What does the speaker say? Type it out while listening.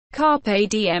Carpe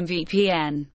Diem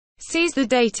VPN. Seize the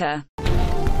data.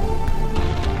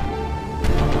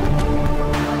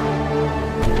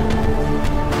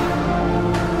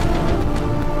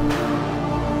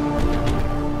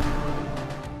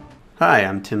 Hi,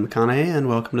 I'm Tim McConaughey and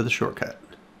welcome to The Shortcut.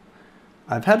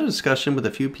 I've had a discussion with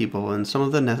a few people in some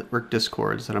of the network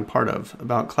discords that I'm part of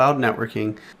about cloud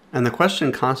networking, and the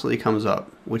question constantly comes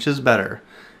up, which is better,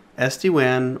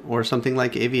 SD-WAN or something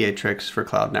like Aviatrix for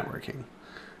cloud networking?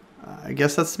 I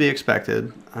guess that's to be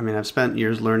expected. I mean, I've spent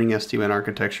years learning SD-WAN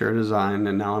architecture and design,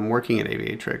 and now I'm working at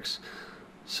Aviatrix.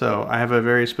 So I have a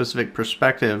very specific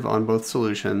perspective on both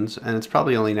solutions, and it's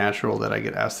probably only natural that I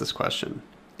get asked this question.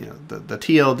 You know, the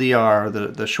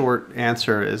TLDR, the short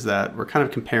answer is that we're kind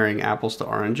of comparing apples to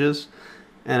oranges,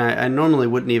 and I normally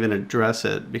wouldn't even address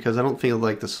it because I don't feel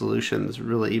like the solutions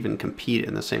really even compete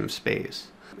in the same space.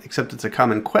 Except it's a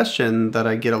common question that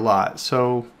I get a lot,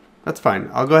 so that's fine.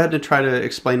 I'll go ahead and try to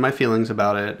explain my feelings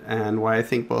about it and why I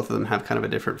think both of them have kind of a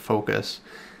different focus.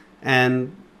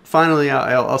 And finally,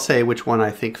 I'll say which one I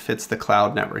think fits the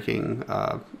cloud networking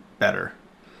better.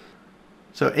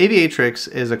 So Aviatrix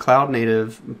is a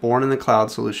cloud-native,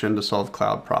 born-in-the-cloud solution to solve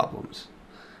cloud problems.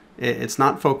 It's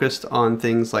not focused on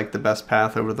things like the best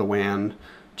path over the WAN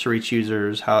to reach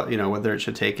users, how, whether it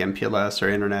should take MPLS or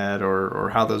internet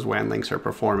or how those WAN links are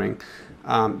performing,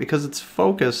 because it's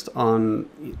focused on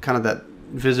kind of that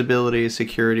visibility,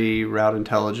 security, route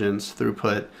intelligence,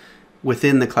 throughput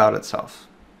within the cloud itself,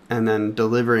 and then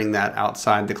delivering that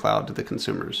outside the cloud to the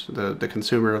consumers, the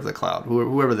consumer of the cloud,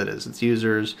 whoever that is. It's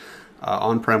users,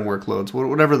 on-prem workloads,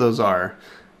 whatever those are,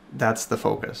 that's the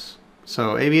focus.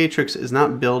 So Aviatrix is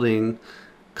not building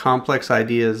complex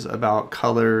ideas about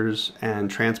colors and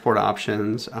transport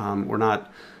options.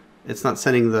 It's not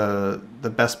sending the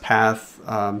best path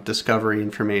discovery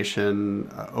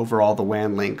information over all the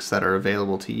WAN links that are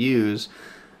available to use,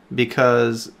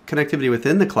 because connectivity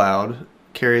within the cloud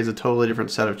carries a totally different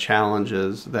set of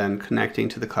challenges than connecting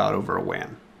to the cloud over a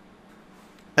WAN.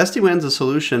 SD-WAN is a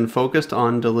solution focused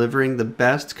on delivering the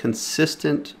best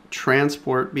consistent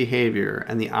transport behavior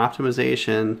and the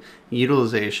optimization,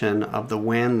 utilization of the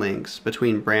WAN links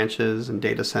between branches and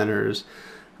data centers,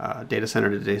 data center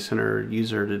to data center,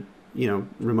 user to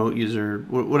remote user,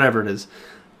 whatever it is,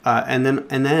 and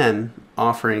then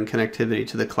offering connectivity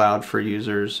to the cloud for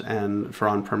users and for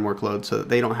on-prem workloads so that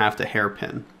they don't have to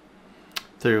hairpin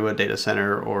through a data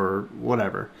center or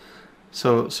whatever.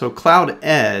 So Cloud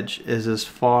Edge is as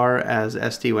far as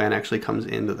SD-WAN actually comes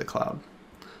into the cloud,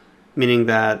 meaning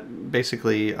that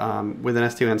basically with an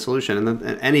SD-WAN solution, and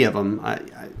any of them,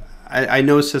 I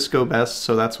know Cisco best,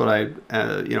 so that's what I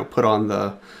put on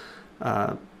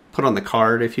the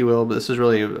card, if you will. But this is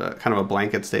really kind of a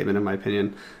blanket statement, in my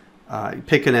opinion. You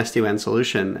pick an SD-WAN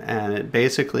solution, and it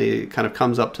basically kind of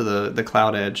comes up to the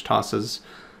Cloud Edge, tosses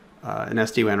an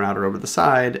SD-WAN router over the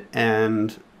side,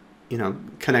 and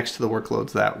connects to the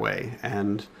workloads that way.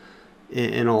 And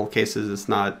in all cases, it's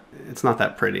not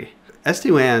that pretty.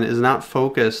 SD-WAN is not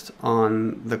focused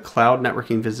on the cloud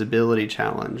networking visibility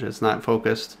challenge. It's not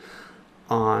focused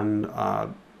on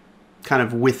kind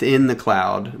of within the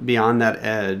cloud, beyond that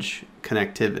edge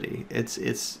connectivity.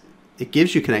 It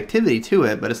gives you connectivity to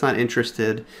it, but it's not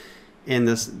interested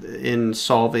in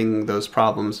solving those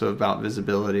problems about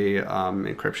visibility,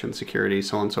 encryption, security,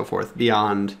 so on and so forth,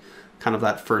 beyond kind of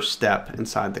that first step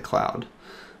inside the cloud.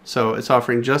 So it's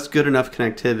offering just good enough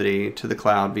connectivity to the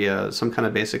cloud via some kind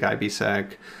of basic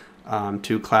IPsec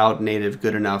to cloud native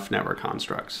good enough network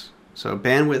constructs. So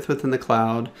bandwidth within the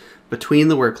cloud between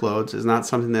the workloads is not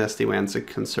something that SD-WAN's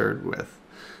concerned with.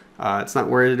 It's not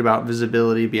worried about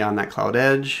visibility beyond that cloud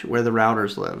edge where the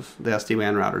routers live, the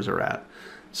SD-WAN routers are at.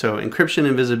 So encryption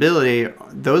and visibility,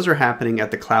 those are happening at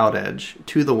the cloud edge,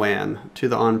 to the WAN, to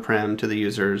the on-prem, to the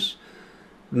users,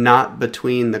 not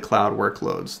between the cloud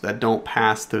workloads that don't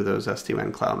pass through those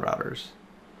SD-WAN cloud routers.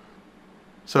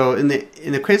 So in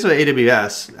the case of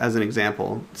AWS, as an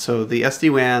example, so the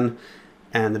SD-WAN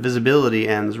and the visibility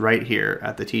ends right here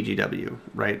at the TGW,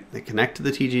 right? They connect to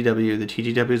the TGW. The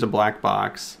TGW is a black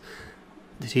box.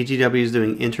 The TGW is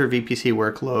doing inter-VPC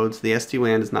workloads. The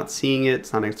SD-WAN is not seeing it.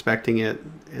 It's not expecting it.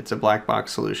 It's a black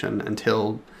box solution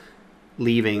until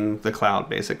leaving the cloud,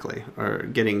 basically, or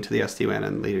getting to the SD-WAN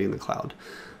and leaving the cloud.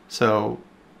 So,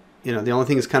 the only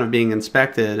thing that's kind of being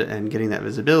inspected and getting that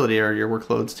visibility are your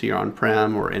workloads to your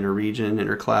on-prem or inter-region,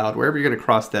 inter-cloud, wherever you're going to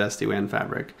cross that SD-WAN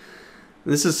fabric.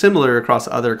 And this is similar across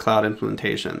other cloud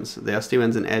implementations. The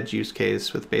SD-WAN's an edge use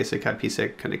case with basic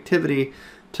IPsec connectivity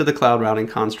to the cloud routing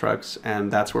constructs,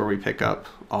 and that's where we pick up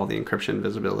all the encryption,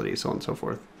 visibility, so on and so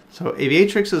forth. So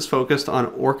Aviatrix is focused on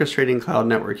orchestrating cloud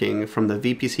networking from the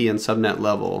VPC and subnet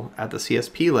level at the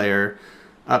CSP layer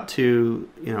up to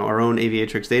our own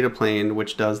Aviatrix data plane,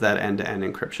 which does that end-to-end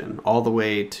encryption all the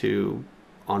way to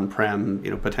on-prem,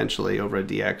 potentially over a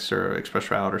DX or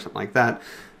ExpressRoute or something like that.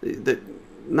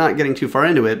 Not getting too far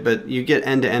into it, but you get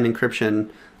end-to-end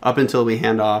encryption up until we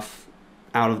hand off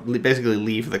out of, basically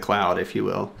leave the cloud, if you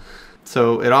will.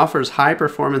 So it offers high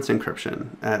performance encryption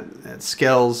at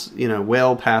scales,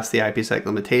 well past the IPsec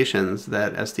limitations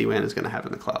that SD-WAN is going to have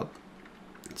in the cloud.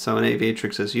 So in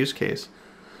Aviatrix's use case,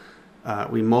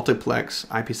 we multiplex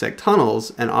IPsec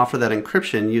tunnels and offer that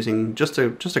encryption using just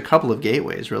a couple of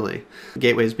gateways, really.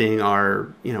 Gateways being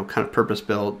our, kind of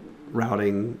purpose-built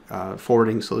routing,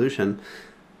 forwarding solution.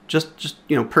 Just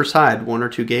per side, 1 or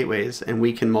 2 gateways, and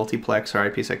we can multiplex our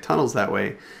IPsec tunnels that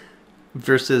way.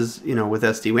 Versus, with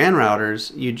SD-WAN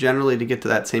routers, you generally, to get to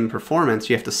that same performance,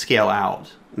 you have to scale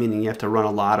out, meaning you have to run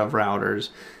a lot of routers.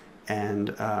 And,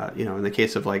 in the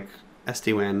case of like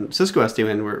SD-WAN, Cisco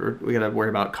SD-WAN, we got to worry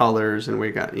about colors, and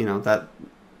we got, that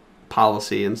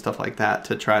policy and stuff like that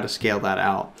to try to scale that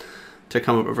out to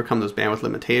overcome those bandwidth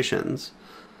limitations.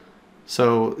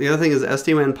 So the other thing is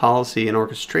SD-WAN policy and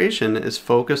orchestration is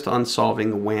focused on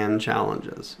solving WAN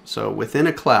challenges. So within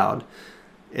a cloud,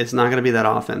 it's not going to be that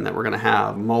often that we're going to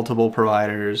have multiple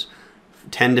providers,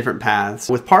 10 different paths.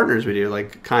 With partners, we do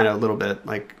like kind of a little bit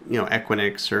like,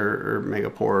 Equinix or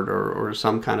Megaport or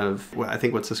some kind of, I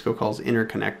think what Cisco calls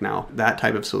interconnect now, that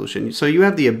type of solution. So you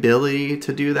have the ability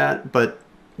to do that, but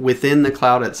within the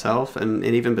cloud itself and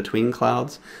even between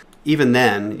clouds, even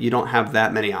then, you don't have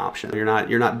that many options. You're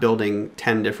not building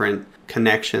 10 different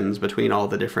connections between all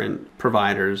the different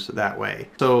providers that way.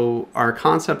 So our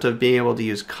concept of being able to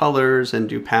use colors and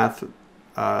do path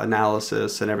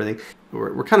analysis and everything,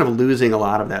 we're kind of losing a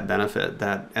lot of that benefit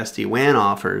that SD-WAN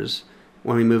offers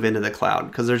when we move into the cloud,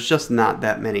 because there's just not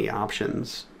that many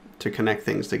options to connect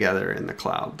things together in the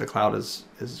cloud. The cloud is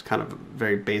kind of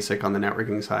very basic on the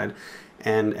networking side.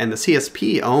 And the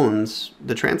CSP owns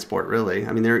the transport, really.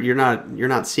 I mean, you're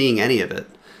not seeing any of it.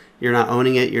 You're not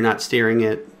owning it. You're not steering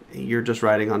it. You're just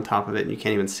riding on top of it, and you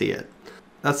can't even see it.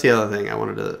 That's the other thing I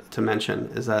wanted to mention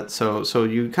is that so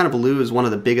you kind of lose one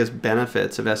of the biggest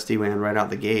benefits of SD-WAN right out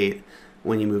the gate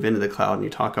when you move into the cloud and you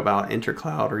talk about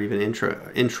intercloud or even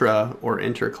intra or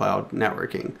intercloud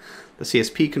networking. The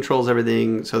CSP controls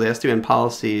everything, so the SD-WAN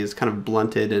policy is kind of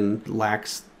blunted and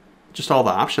lacks just all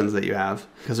the options that you have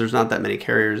because there's not that many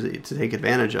carriers to take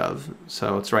advantage of.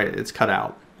 So it's cut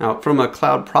out. Now, from a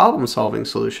cloud problem solving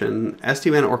solution,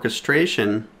 SD-WAN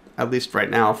orchestration, at least right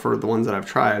now for the ones that I've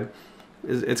tried,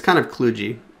 it's kind of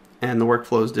kludgy and the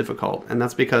workflow is difficult. And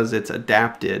that's because it's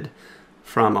adapted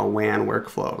from a WAN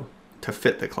workflow to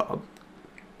fit the cloud.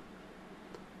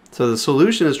 So the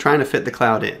solution is trying to fit the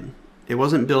cloud in. It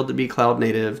wasn't built to be cloud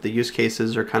native. The use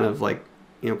cases are kind of like,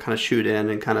 kind of shoot in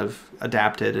and kind of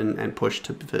adapted and pushed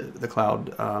to fit the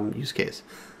cloud use case.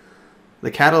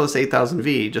 The Catalyst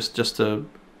 8000V, just to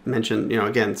mention,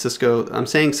 again, Cisco, I'm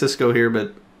saying Cisco here,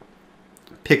 but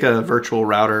pick a virtual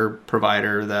router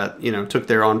provider that, took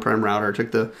their on-prem router,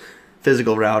 took the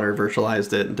physical router,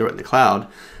 virtualized it, and threw it in the cloud.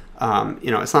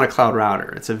 It's not a cloud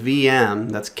router. It's a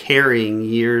VM that's carrying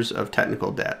years of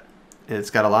technical debt. It's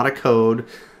got a lot of code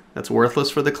that's worthless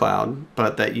for the cloud,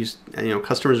 but that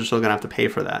customers are still going to have to pay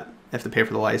for that. They have to pay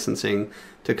for the licensing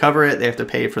to cover it. They have to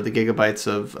pay for the gigabytes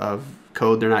of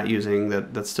code they're not using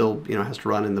that still has to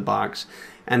run in the box,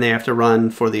 and they have to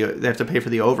pay for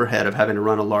the overhead of having to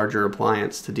run a larger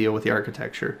appliance to deal with the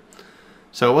architecture.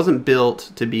 So it wasn't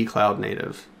built to be cloud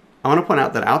native. I want to point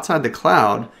out that outside the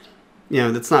cloud,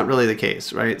 that's not really the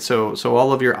case, right? So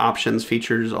all of your options,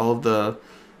 features, all of the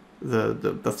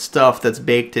stuff that's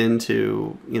baked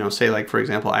into, say like, for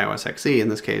example, iOS XE in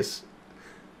this case,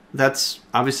 that's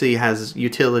obviously has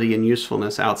utility and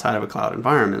usefulness outside of a cloud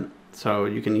environment. So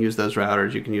you can use those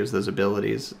routers, you can use those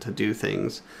abilities to do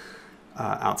things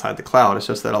outside the cloud. It's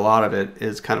just that a lot of it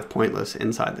is kind of pointless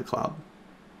inside the cloud.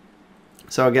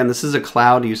 So again, this is a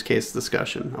cloud use case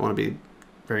discussion. I want to be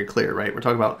very clear, right? We're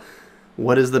talking about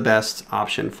what is the best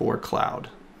option for cloud.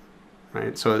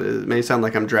 Right, so it may sound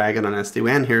like I'm dragging on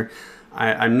SD-WAN here.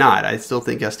 I'm not. I still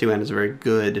think SD-WAN is a very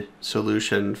good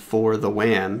solution for the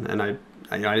WAN, and I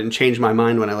didn't change my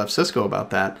mind when I left Cisco about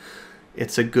that.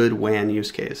 It's a good WAN use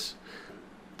case.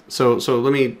 So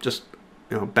let me just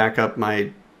back up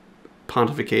my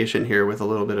pontification here with a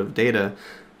little bit of data.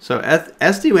 So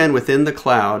SD-WAN within the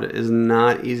cloud is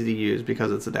not easy to use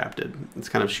because it's adapted. It's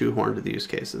kind of shoehorned to the use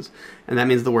cases, and that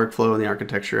means the workflow and the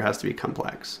architecture has to be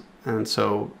complex. And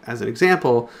so, as an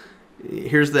example,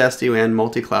 here's the SD-WAN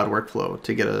multi-cloud workflow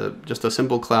to get just a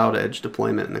simple cloud edge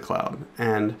deployment in the cloud.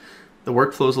 And the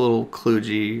workflow is a little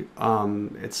kludgy.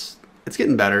 It's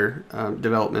getting better.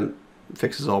 Development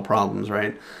fixes all problems,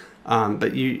 right?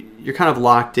 But you're kind of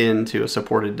locked into a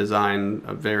supported design,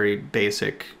 a very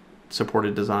basic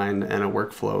supported design, and a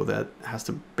workflow that has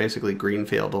to basically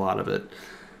greenfield a lot of it.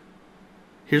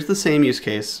 Here's the same use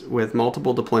case with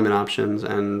multiple deployment options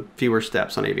and fewer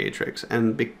steps on Aviatrix.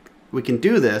 And we can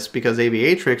do this because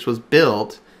Aviatrix was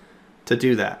built to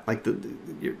do that. Like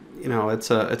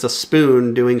it's a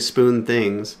spoon doing spoon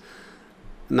things,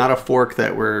 not a fork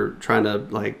that we're trying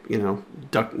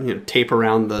to tape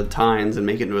around the tines and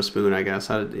make it into a spoon, I guess.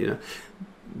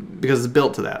 Because it's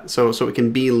built to that. So it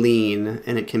can be lean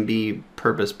and it can be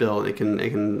purpose built. It can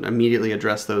immediately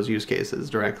address those use cases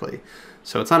directly.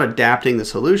 So it's not adapting the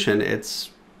solution, it's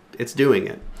doing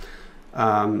it.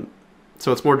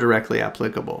 So it's more directly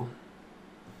applicable.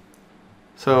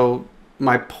 So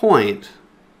my point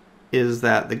is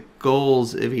that the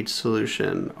goals of each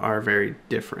solution are very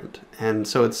different. And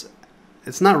so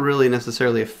it's not really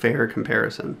necessarily a fair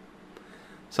comparison.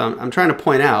 So I'm trying to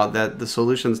point out that the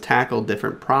solutions tackle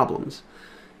different problems.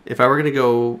 If I were going to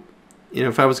go,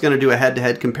 if I was going to do a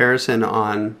head-to-head comparison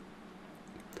on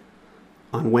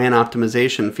WAN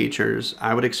optimization features,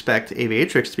 I would expect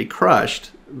Aviatrix to be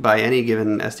crushed by any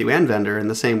given SD-WAN vendor in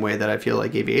the same way that I feel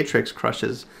like Aviatrix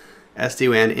crushes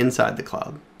SD-WAN inside the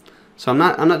cloud. So I'm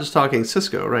not just talking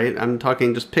Cisco, right? I'm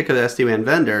talking just pick an SD-WAN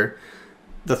vendor.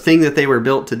 The thing that they were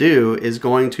built to do is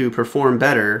going to perform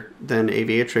better than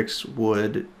Aviatrix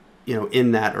would,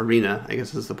 in that arena, I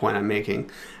guess is the point I'm making.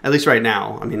 At least right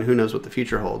now. I mean, who knows what the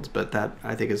future holds, but that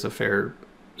I think is a fair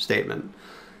statement.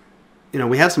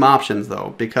 We have some options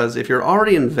though, because if you're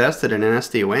already invested in an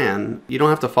SD-WAN, you don't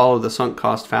have to follow the sunk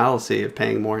cost fallacy of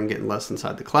paying more and getting less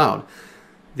inside the cloud.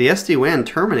 The SD-WAN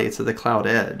terminates at the cloud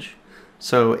edge.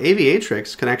 So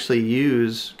Aviatrix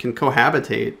can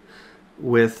cohabitate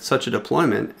with such a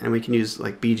deployment, and we can use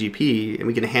like BGP, and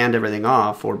we can hand everything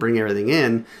off or bring everything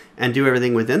in and do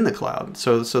everything within the cloud.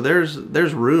 So there's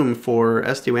room for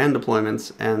SD-WAN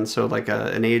deployments, and so like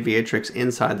an Aviatrix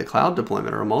inside the cloud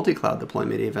deployment or a multi-cloud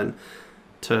deployment even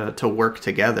to work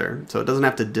together. So it doesn't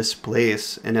have to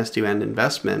displace an SD-WAN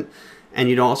investment, and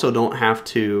you also don't have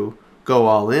to go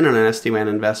all in on an SD-WAN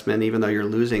investment even though you're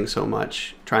losing so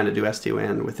much trying to do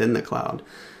SD-WAN within the cloud.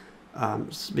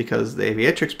 Because the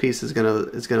Aviatrix piece is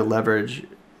gonna leverage,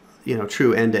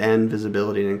 true end-to-end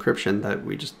visibility and encryption that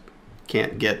we just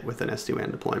can't get with an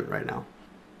SD-WAN deployment right now.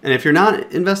 And if you're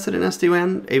not invested in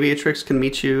SD-WAN, Aviatrix can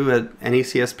meet you at any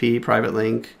CSP, private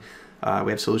link.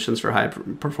 We have solutions for high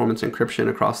performance encryption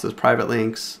across those private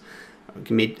links. We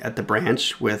can meet at the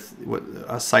branch with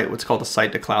what's called a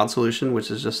site to cloud solution, which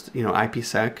is just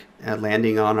IPsec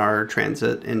landing on our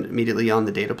transit and immediately on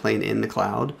the data plane in the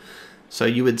cloud. So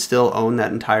you would still own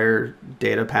that entire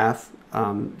data path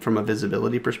from a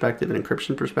visibility perspective and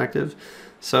encryption perspective.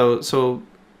 So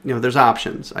there's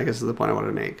options, I guess is the point I wanted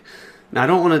to make. Now, I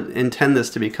don't want to intend this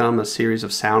to become a series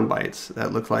of sound bites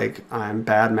that look like I'm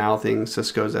bad-mouthing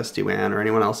Cisco's SD-WAN or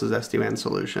anyone else's SD-WAN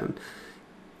solution.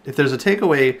 If there's a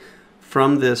takeaway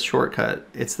from this shortcut,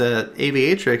 it's that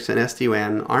Aviatrix and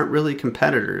SD-WAN aren't really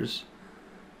competitors.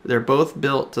 They're both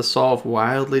built to solve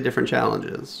wildly different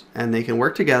challenges, and they can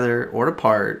work together or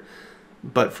apart.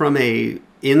 But from a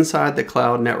inside the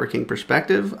cloud networking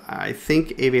perspective, I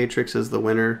think Aviatrix is the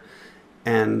winner,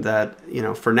 and that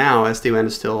for now SD-WAN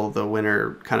is still the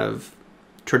winner, kind of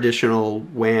traditional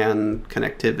WAN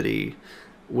connectivity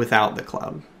without the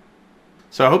cloud.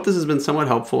 So I hope this has been somewhat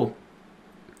helpful.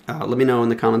 Let me know in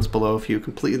the comments below if you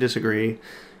completely disagree,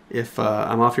 if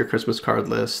I'm off your Christmas card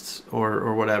list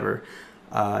or whatever.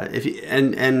 If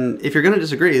you're going to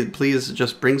disagree, please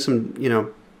just bring some,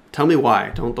 tell me why.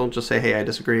 Don't just say, hey, I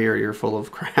disagree or you're full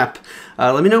of crap.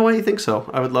 Let me know why you think so.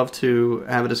 I would love to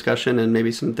have a discussion and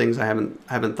maybe some things I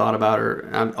haven't thought about,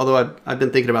 although I've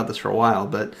been thinking about this for a while,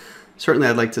 but certainly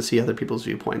I'd like to see other people's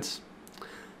viewpoints.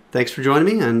 Thanks for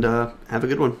joining me, and have a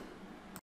good one.